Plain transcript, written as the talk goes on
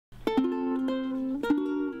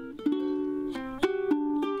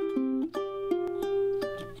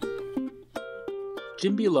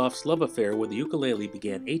Jim Beloff's love affair with the ukulele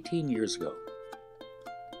began 18 years ago.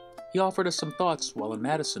 He offered us some thoughts while in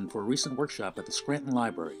Madison for a recent workshop at the Scranton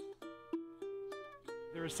Library.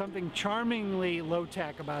 There is something charmingly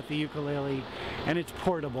low-tech about the ukulele, and it's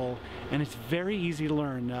portable, and it's very easy to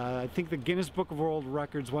learn. I think the Guinness Book of World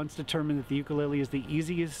Records once determined that the ukulele is the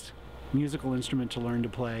easiest musical instrument to learn to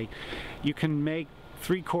play. You can make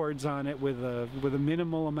 3 chords on it with a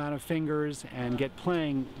minimal amount of fingers and get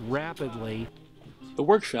playing rapidly. The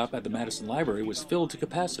workshop at the Madison Library was filled to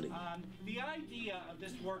capacity. The idea of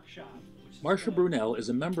this workshop. Marcia Brunel is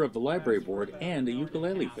a member of the library board and a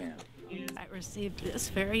ukulele fan. I received this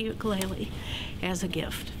very ukulele as a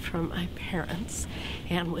gift from my parents,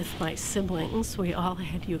 and with my siblings we all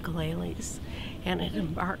had ukuleles, and it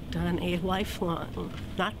embarked on a lifelong,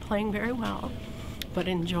 not playing very well, but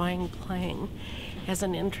enjoying playing as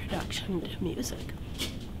an introduction to music.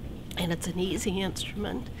 And it's an easy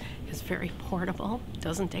instrument, it's very portable,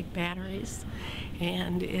 doesn't take batteries,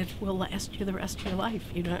 and it will last you the rest of your life.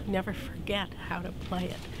 You don't never forget how to play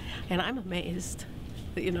it. And I'm amazed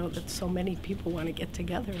that, that so many people want to get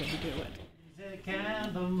together and do it.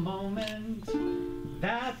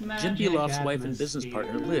 Jim Beloff's wife and business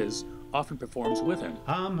partner, Liz, often performs with him,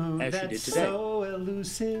 as she did today. So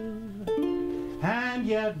elusive, and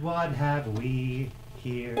yet what have we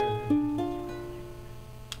here?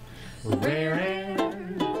 Rare air,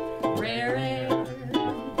 rare air,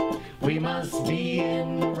 we must be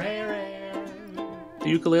in rare air. The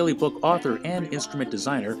ukulele book author and instrument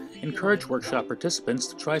designer encouraged workshop participants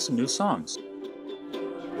to try some new songs.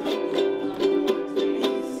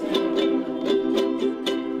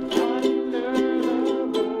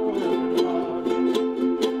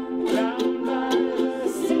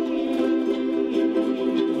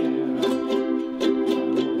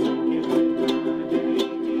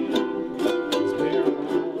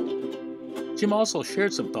 Jim also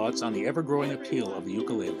shared some thoughts on the ever-growing appeal of the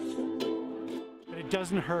ukulele. It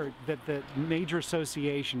doesn't hurt that the major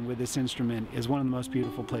association with this instrument is one of the most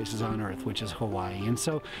beautiful places on earth, which is Hawaii. And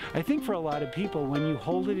so I think for a lot of people, when you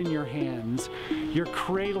hold it in your hands, you're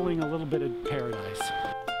cradling a little bit of paradise.